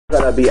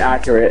gonna be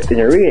accurate in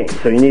your reading.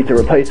 So you need to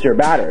replace your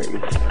batteries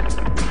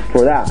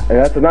for that. And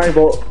that's a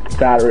 9-volt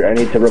battery I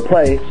need to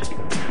replace.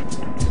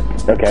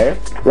 Okay,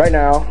 right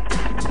now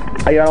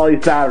I got all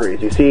these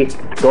batteries. You see,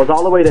 goes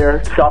all the way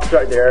there, stops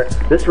right there.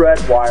 This red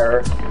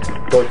wire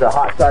goes to the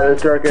hot side of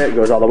the circuit,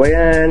 goes all the way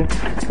in,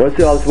 goes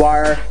through all this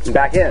wire, and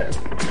back in.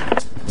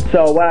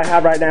 So what I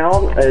have right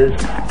now is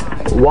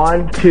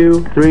 1,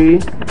 2, 3,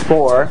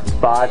 4,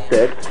 5,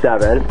 6,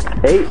 7,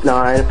 8,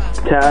 9,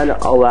 10,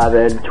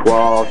 11,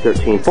 12,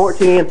 13,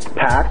 14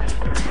 packs.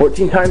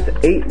 14 times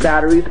 8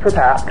 batteries per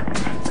pack.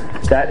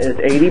 That is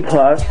 80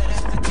 plus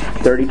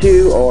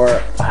 32 or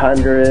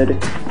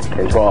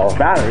 112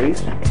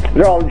 batteries.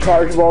 They're all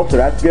rechargeable, so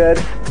that's good.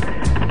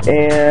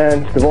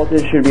 And the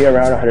voltage should be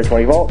around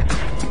 120 volts.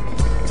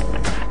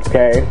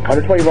 Okay,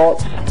 120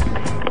 volts.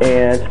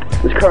 And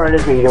this current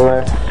is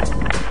mediumless.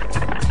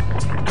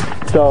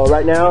 So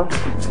right now,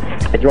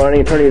 it's running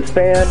and turning this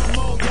fan.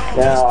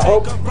 Now I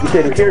hope you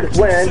can hear this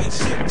wind.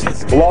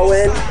 Blow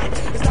in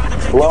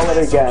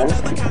again.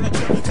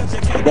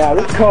 Now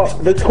this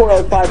coil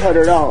is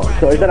 500 ohms,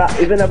 so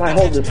even if I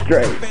hold this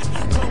straight,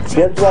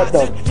 guess what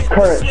the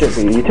current should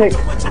be? You take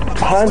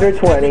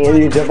 120 and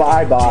you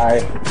divide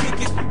by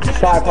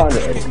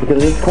 500,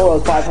 because this coil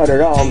is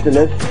 500 ohms and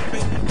this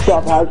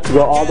stuff has to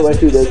go all the way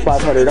through this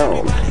 500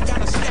 ohms.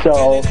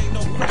 So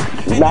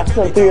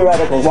maximum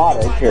theoretical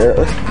wattage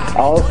here.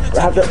 I'll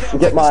have to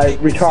get my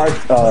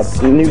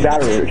new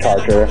battery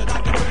recharger.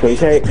 So you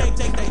take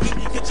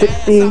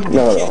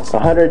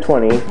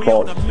 120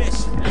 volts,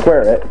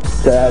 square it,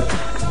 so that's,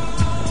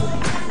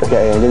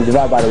 okay, and then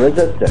divide by the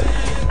resistance.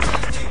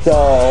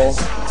 So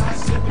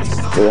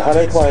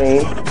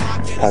 120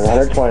 times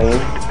 120,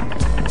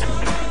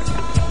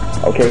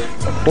 okay,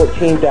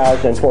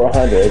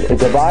 14,400, and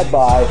divide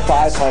by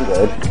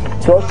 500.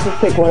 So let's just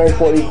take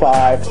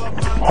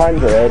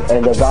 14500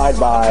 and divide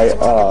by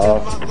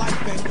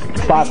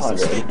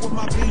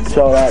 500.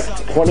 So that's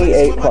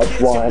 28 plus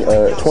 1,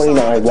 or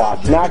 29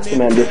 watts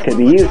maximum this could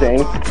be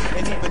using.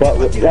 But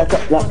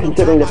that's not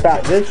considering the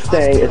fact this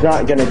thing is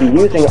not going to be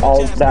using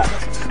all of that,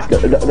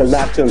 the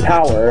maximum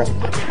power,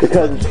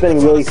 because it's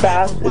spinning really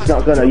fast. It's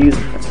not going to use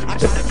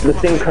the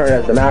same current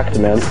as the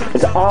maximum.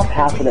 It's off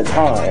half of the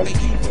time.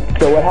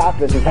 So what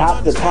happens is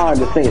half the time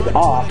this thing is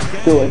off,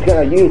 so it's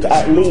going to use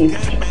at least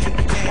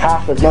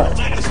half as much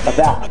of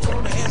that.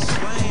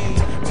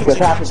 Because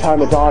half the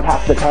time it's on,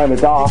 half the time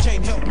it's off,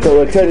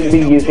 so it couldn't be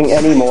using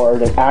any more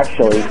than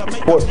actually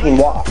 14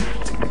 watts.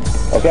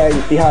 Okay,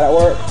 you see how that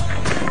works?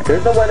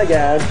 Here's the one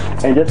again,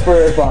 and just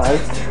for fun,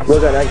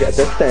 we're gonna get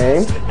this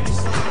thing,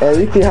 and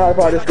you see how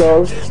far this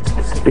goes?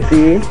 You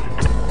see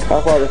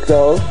how far this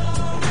goes?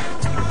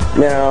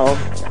 Now,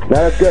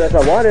 not as good as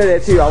I wanted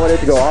it to. I wanted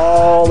it to go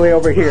all the way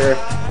over here.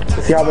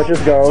 See how much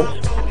this goes?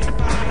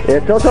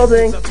 It's still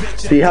tilting.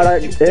 See how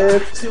that is?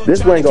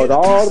 This one goes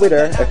all the way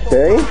there.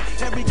 Okay.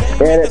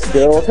 And it's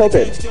still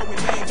tilted.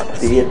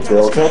 See, it's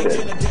still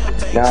tilted.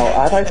 Now,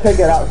 as I take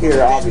it out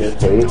here,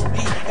 obviously,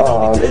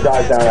 it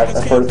dies down as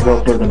first it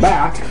goes further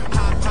back.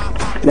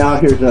 Now,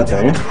 here's the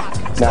thing.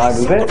 Now I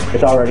move it.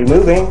 It's already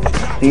moving.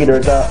 See,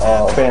 there's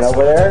a fan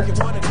over there.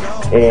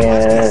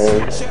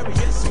 And it's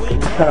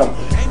kind of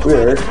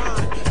weird.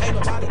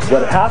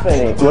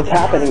 What's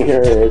happening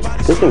here is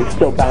this thing's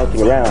still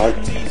bouncing around.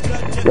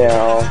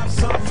 Now,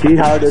 see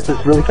how this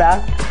is really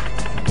fast?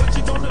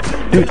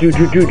 I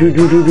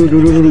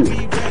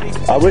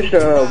wish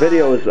the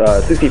video was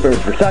 60 frames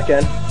per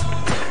second,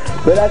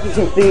 but as you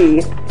can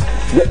see,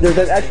 there's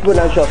an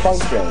exponential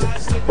function.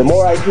 The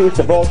more I increase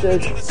the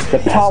voltage, the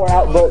power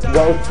output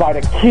goes by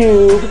the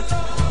cube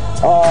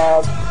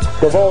of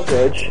the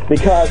voltage,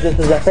 because this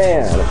is a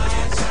fan.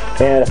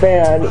 And a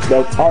fan,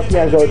 the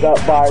RPM goes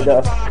up by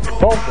the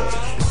voltage.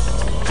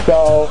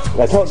 So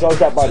the torque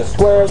goes up by the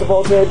square of the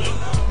voltage.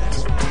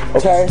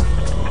 Okay?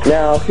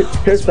 Now,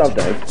 here's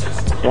something.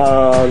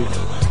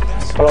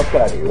 What else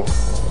could I do?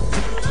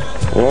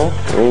 Well,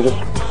 let me just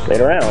lay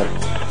it around.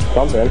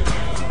 Something.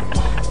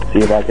 See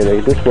if I can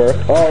make this work.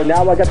 Oh,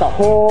 now I got the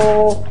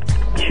whole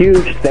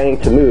huge thing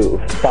to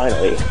move,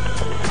 finally.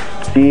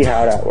 See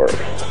how that works.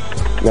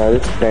 Now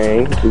this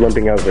thing is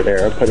limping over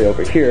there. Put it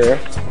over here.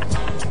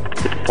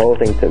 This whole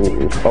thing to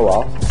move. Oh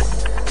well.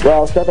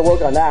 Well, still have to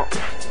work on that.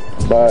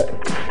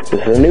 But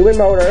this is a Newman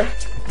motor.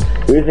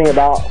 We're using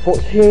about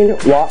 14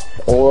 watts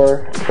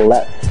or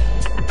less.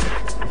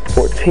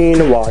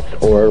 14 watts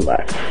or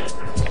less.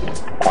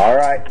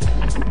 Alright.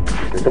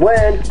 Here's the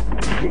wind.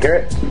 You hear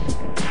it?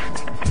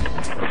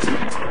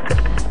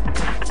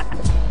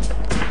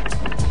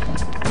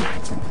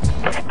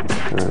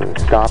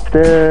 Stop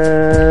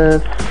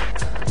this.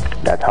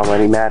 That's how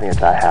many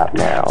magnets I have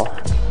now.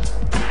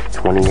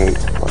 28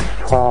 plus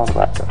 12,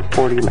 that's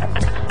 40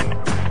 magnets.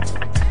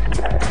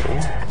 Okay.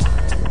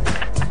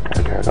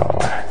 There we go.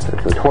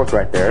 There's the torque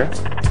right there.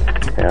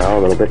 Now a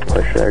little bit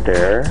push right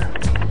there.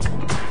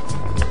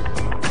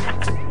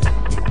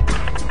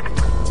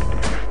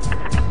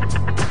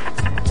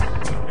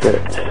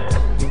 Good.